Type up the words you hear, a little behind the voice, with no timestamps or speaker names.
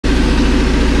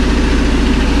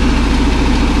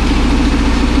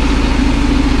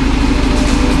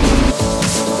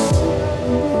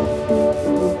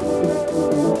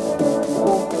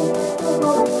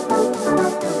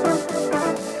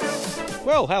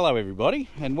Hello everybody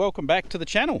and welcome back to the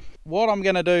channel. What I'm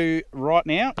going to do right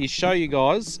now is show you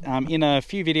guys in a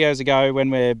few videos ago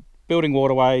when we're building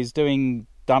waterways, doing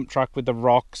dump truck with the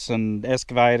rocks and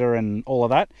excavator and all of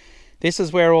that. This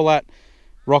is where all that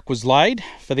rock was laid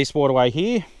for this waterway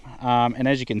here, and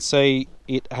as you can see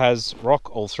it has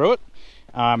rock all through it,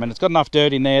 and it's got enough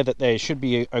dirt in there that there should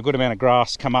be a good amount of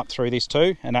grass come up through this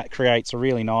too, and that creates a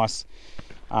really nice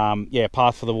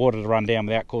path for the water to run down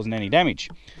without causing any damage.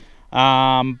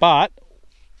 But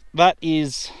that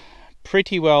is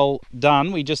pretty well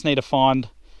done. We just need to find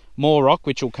more rock,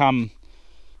 which will come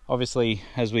obviously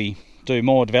as we do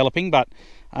more developing, but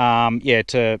yeah,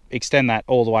 to extend that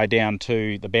all the way down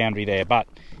to the boundary there. But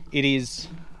it is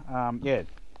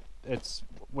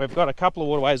we've got a couple of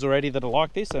waterways already that are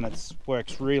like this, and it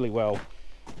works really well,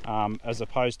 as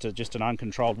opposed to just an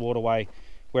uncontrolled waterway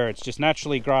where it's just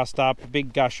naturally grassed up. A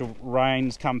big gush of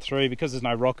rains come through, because there's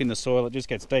no rock in the soil, it just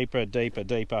gets deeper,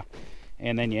 deeper,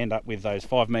 and then you end up with those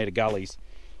 5-metre gullies.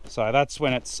 So that's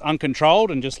when it's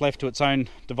uncontrolled and just left to its own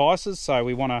devices. So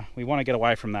we want to get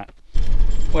away from that.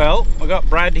 Well, we've got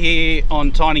Brad here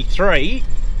on Tiny 3.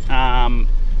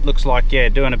 Looks like, yeah,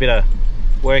 doing a bit of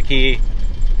work here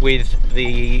with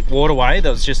the waterway.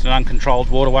 That was just an uncontrolled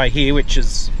waterway here, which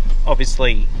is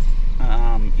obviously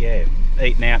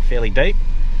eaten out fairly deep.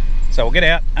 So we'll get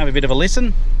out, have a bit of a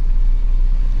listen.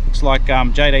 Looks like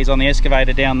JD's on the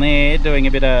excavator down there doing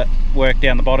a bit of work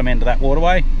down the bottom end of that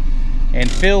waterway,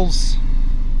 and Phil's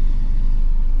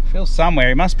somewhere.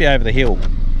 He must be over the hill.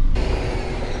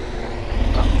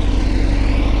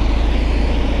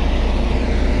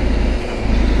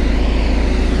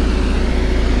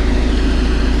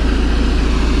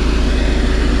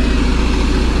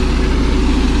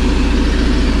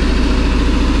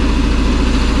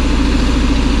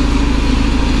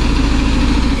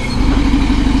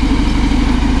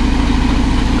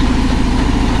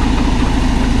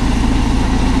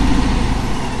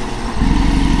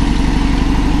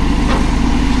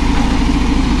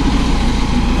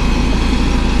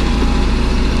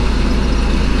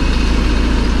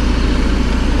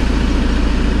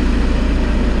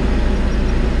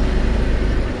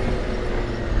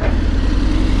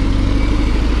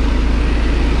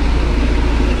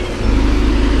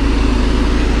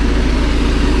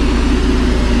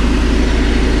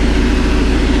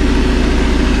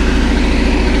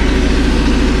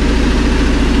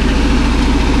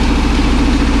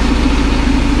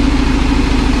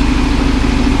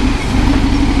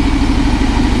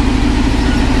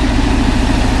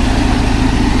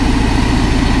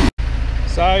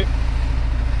 So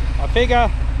I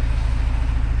figure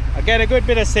I get a good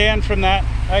bit of sound from that.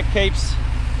 That keeps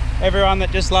everyone that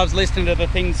just loves listening to the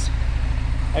things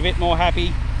a bit more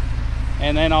happy.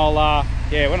 And then I'll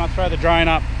when I throw the drone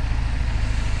up,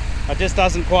 it just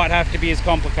doesn't quite have to be as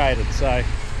complicated. So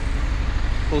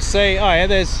we'll see. Oh yeah,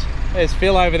 there's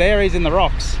Phil over there. He's in the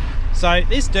rocks. So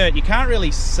this dirt you can't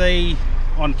really see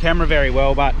on camera very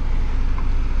well, but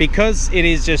because it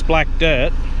is just black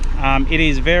dirt, it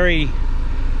is very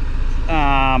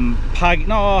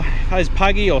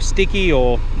puggy or sticky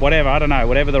or whatever, I don't know,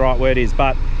 whatever the right word is,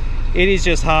 but it is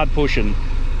just hard pushing.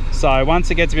 So once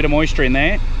it gets a bit of moisture in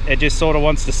there, it just sort of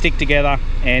wants to stick together,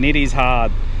 and it is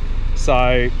hard.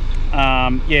 So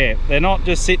yeah, they're not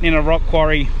just sitting in a rock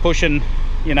quarry pushing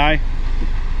a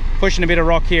bit of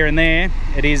rock here and there.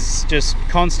 It is just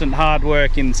constant hard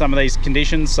work in some of these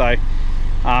conditions. So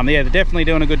yeah, they're definitely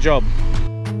doing a good job.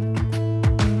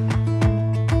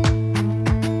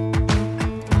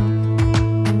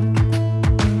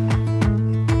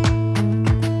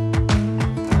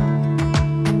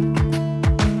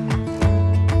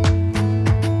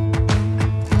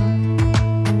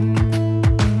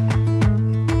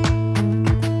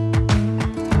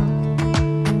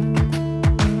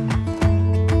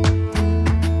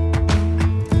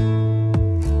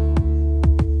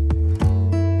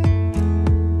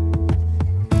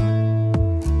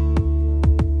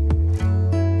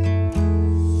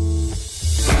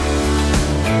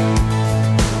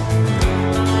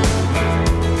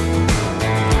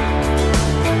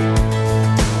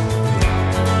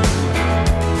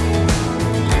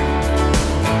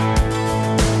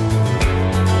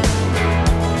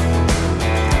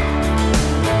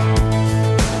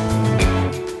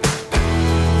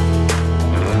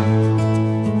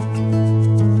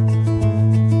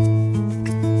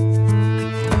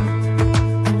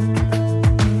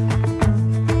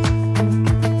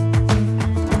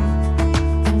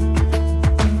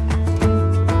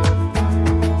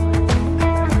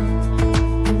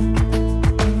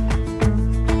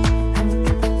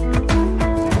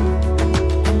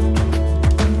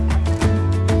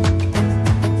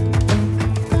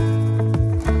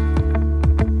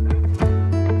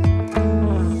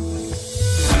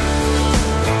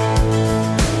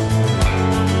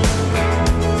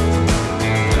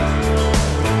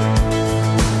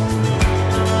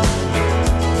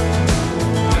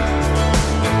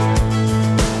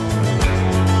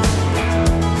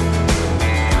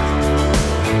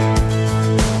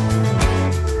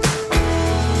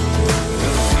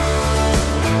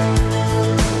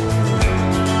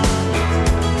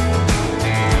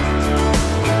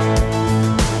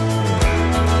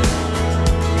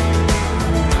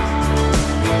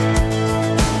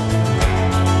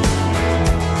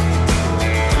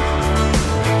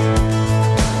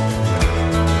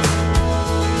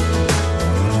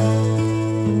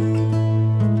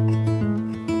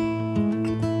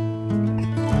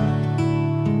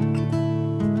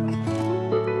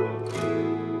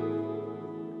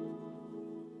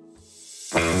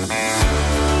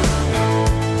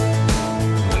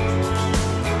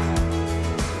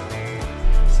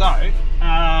 So,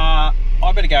 I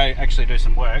better go actually do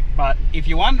some work, but if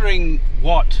you're wondering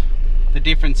what the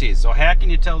difference is, or how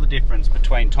can you tell the difference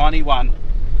between Tiny 1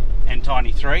 and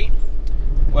Tiny 3,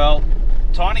 well,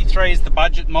 Tiny 3 is the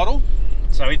budget model,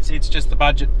 so it's just the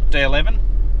budget D11.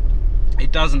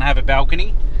 It doesn't have a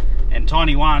balcony, and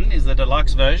Tiny 1 is the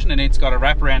deluxe version, and it's got a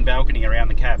wraparound balcony around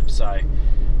the cab, so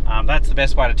that's the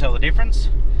best way to tell the difference.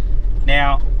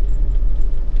 Now,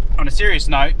 on a serious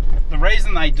note, the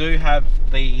reason they do have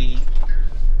the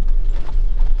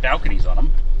balconies on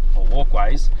them, or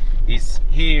walkways, is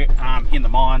here in the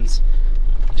mines,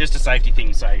 just a safety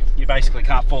thing, so you basically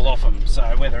can't fall off them. So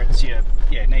whether it's you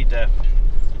need to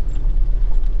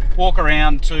walk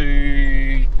around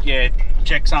to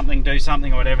check something, do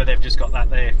something or whatever, they've just got that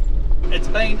there. It's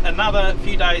been another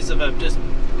few days of just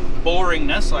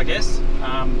boringness, I guess.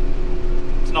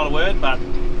 It's not a word, but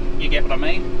you get what I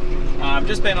mean. I've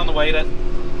just been on the weed it.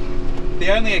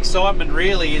 The only excitement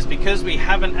really is because we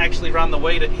haven't actually run the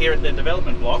weed it here at the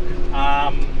development block.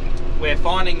 We're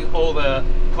finding all the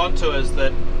contours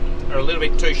that are a little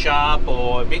bit too sharp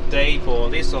or a bit deep or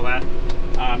this or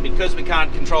that. Because we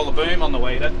can't control the boom on the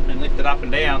weed it and lift it up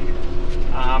and down,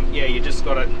 you just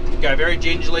got to go very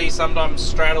gingerly, sometimes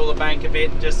straddle the bank a bit,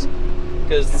 just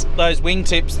because those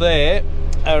wingtips there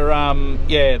are,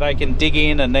 they can dig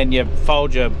in, and then you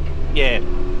fold your,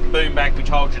 boom back, which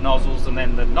holds your nozzles, and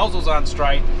then the nozzles aren't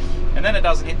straight, and then it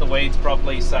doesn't hit the weeds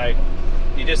properly, so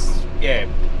you just,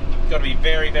 got to be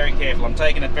very, very careful. I'm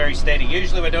taking it very steady.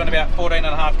 Usually we're doing about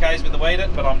 14.5 k's with the weed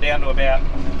it, but I'm down to about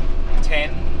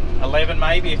 10, 11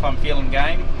 maybe if I'm feeling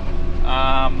game.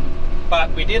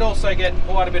 But we did also get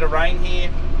quite a bit of rain here,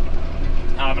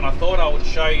 and I thought I would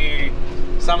show you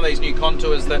some of these new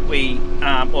contours that we,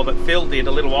 or that Phil did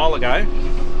a little while ago.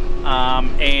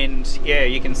 And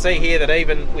you can see here that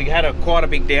even we had quite a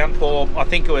big downpour. I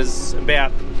think it was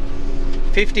about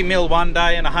 50 mil one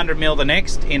day and 100 mil the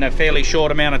next in a fairly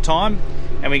short amount of time.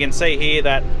 And we can see here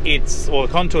that the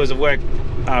contours have worked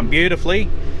beautifully,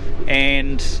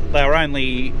 and they were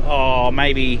only,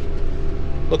 maybe,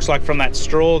 looks like from that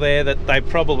straw there that they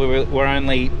probably were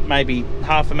only maybe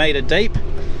half a metre deep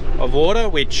of water,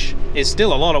 which is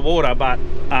still a lot of water, but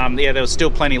there was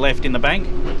still plenty left in the bank.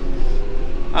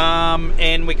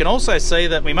 And we can also see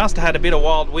that we must have had a bit of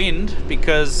wild wind,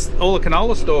 because all the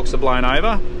canola stalks are blown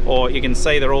over, or you can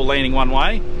see they're all leaning one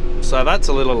way, so that's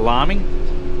a little alarming.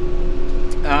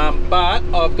 But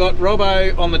I've got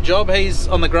Robbo on the job. He's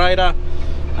on the grader.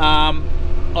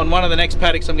 On one of the next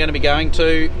paddocks I'm going to be going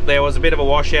to, there was a bit of a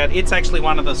washout. It's actually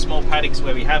one of the small paddocks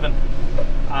where we haven't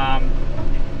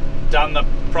done the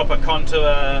proper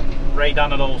contour,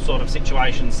 redone it all sort of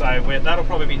situation, so that'll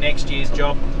probably be next year's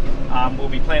job. We'll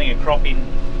be planning a crop in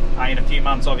a few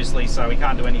months, obviously, so we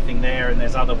can't do anything there, and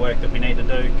there's other work that we need to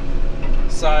do.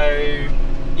 So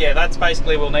that's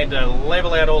basically, we'll need to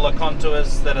level out all the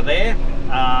contours that are there,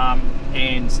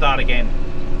 and start again.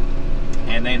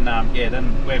 And then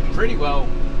then we're pretty well,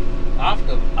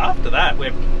 after that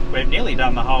we've nearly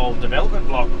done the whole development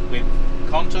block with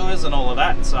contours and all of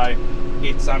that, so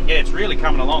it's really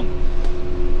coming along.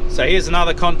 So here's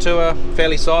another contour,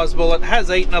 fairly sizable. It has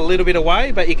eaten a little bit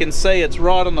away, but you can see it's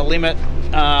right on the limit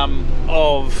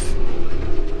of,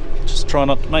 just try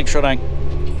not to make sure I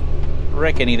don't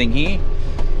wreck anything here.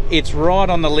 It's right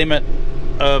on the limit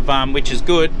of, which is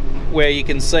good, where you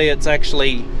can see it's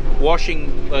actually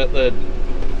washing, the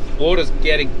water's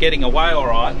getting away all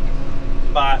right,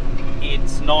 but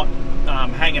it's not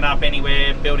hanging up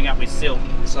anywhere, building up with silt.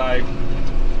 So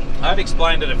I've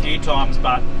explained it a few times,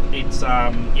 but it's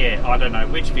I don't know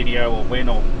which video or when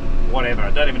or whatever,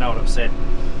 I don't even know what I've said.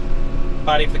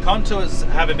 But if the contours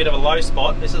have a bit of a low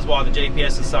spot, this is why the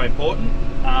GPS is so important.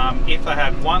 If they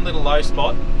have one little low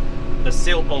spot, the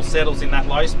silt all settles in that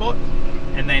low spot,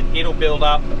 and then it'll build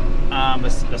up,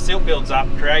 the silt builds up,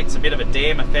 creates a bit of a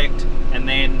dam effect, and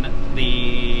then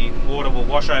the water will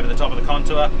wash over the top of the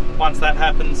contour. Once that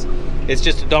happens, it's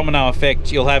just a domino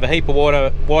effect. You'll have a heap of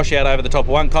water wash out over the top of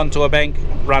one contour bank,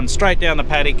 run straight down the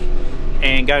paddock,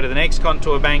 and go to the next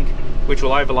contour bank, which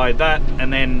will overload that,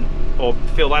 and then, or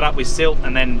fill that up with silt,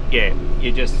 and then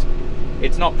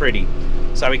it's not pretty.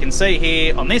 So we can see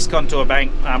here on this contour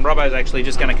bank, Robbo's actually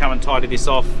just going to come and tidy this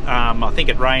off. I think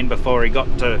it rained before he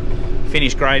got to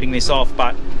finish grading this off,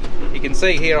 but you can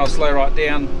see here, I'll slow right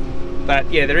down, that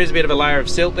there is a bit of a layer of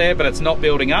silt there, but it's not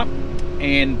building up,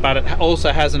 but it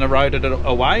also hasn't eroded it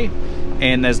away,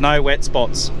 and there's no wet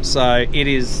spots. So it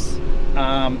is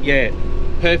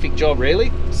perfect job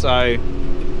really. So,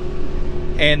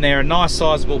 and they're a nice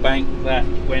sizable bank that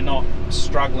we're not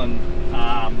struggling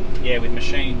with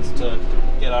machines to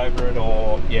get over it,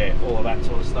 or all of that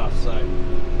sort of stuff. So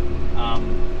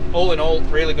All in all,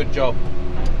 really good job.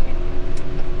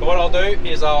 But what I'll do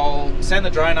is I'll send the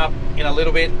drone up in a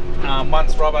little bit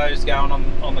once Robbo's going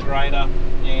on the grader,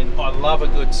 and I love a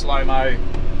good slow-mo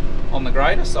on the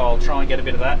grader, so I'll try and get a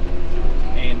bit of that.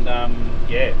 And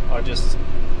yeah,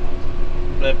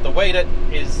 the weed it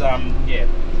is yeah,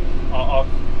 I've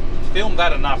filmed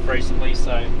that enough recently,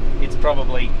 so it's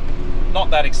probably not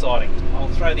that exciting. I'll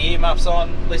throw the earmuffs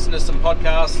on, listen to some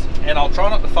podcasts, and I'll try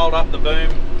not to fold up the boom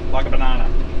like a banana.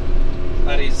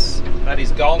 That is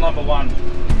goal number one.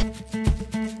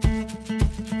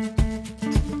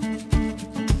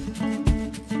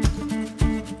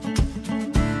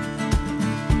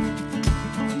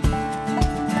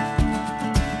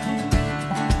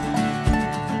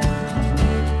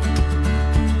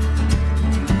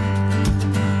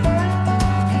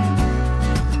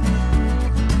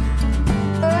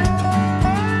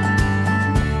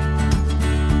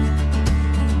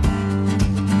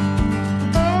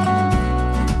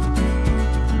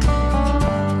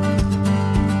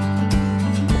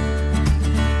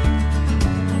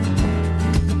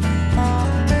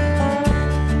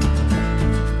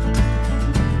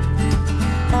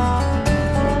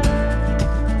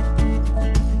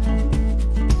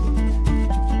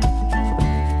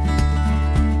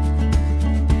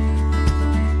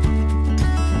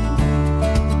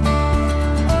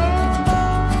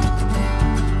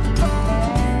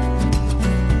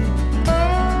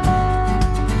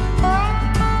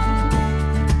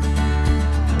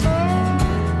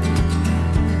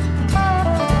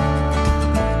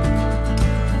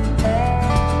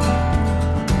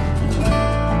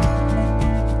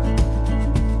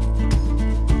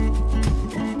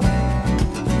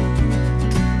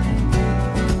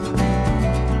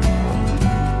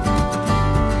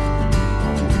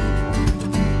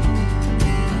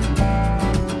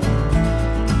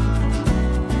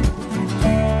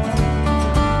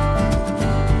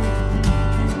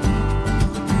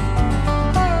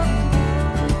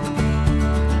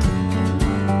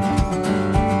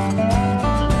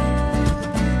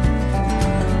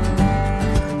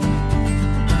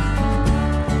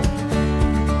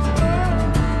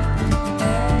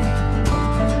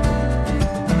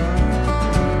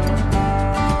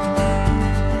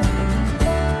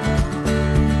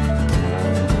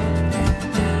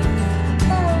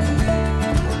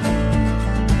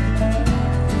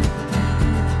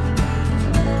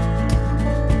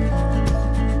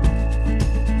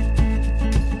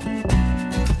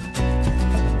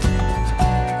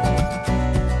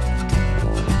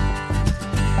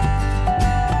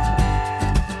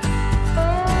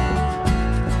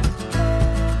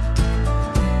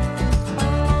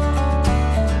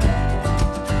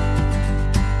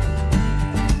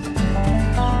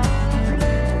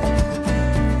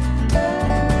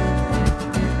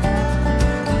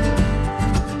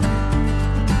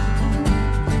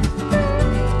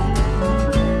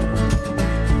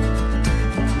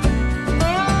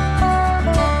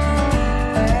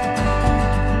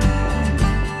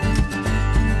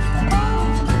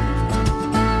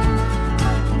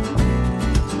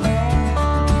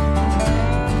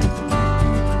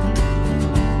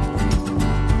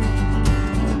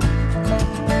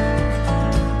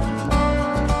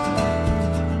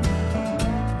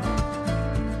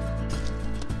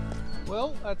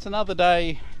 That's another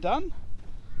day done.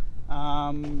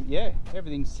 Yeah,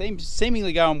 everything seems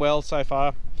seemingly going well so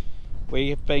far. We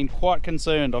have been quite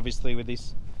concerned, obviously, with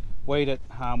this weed it,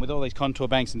 with all these contour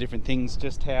banks and different things,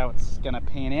 just how it's going to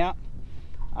pan out.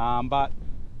 But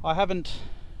I haven't,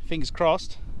 fingers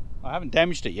crossed, I haven't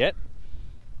damaged it yet.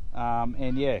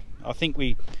 And yeah, I think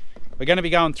we're going to be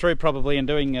going through probably and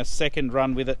doing a second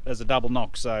run with it as a double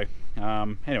knock. So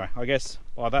anyway, I guess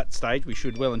by that stage we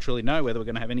should well and truly know whether we're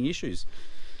going to have any issues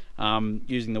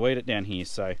using the weed it down here.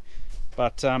 So,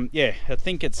 but yeah, I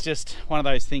think it's just one of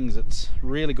those things that's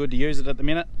really good to use it at the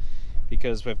minute,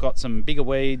 because we've got some bigger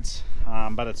weeds,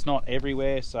 but it's not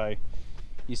everywhere, so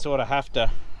you sort of have to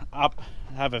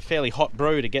have a fairly hot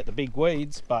brew to get the big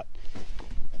weeds, but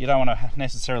you don't want to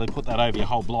necessarily put that over your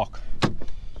whole block,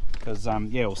 because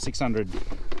yeah, well,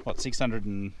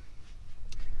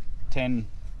 610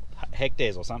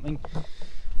 hectares or something,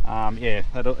 yeah,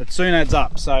 it soon adds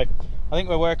up. So I think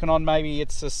we're working on, maybe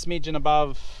it's a smidgen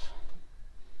above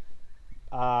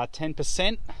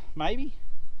 10% maybe.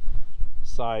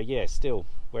 So yeah, still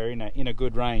we're in a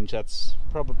good range. That's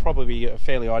probably a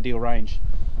fairly ideal range.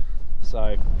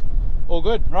 So all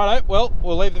good. Righto, well,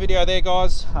 we'll leave the video there,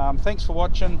 guys. Thanks for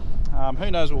watching.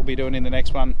 Who knows what we'll be doing in the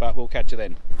next one, but we'll catch you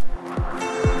then.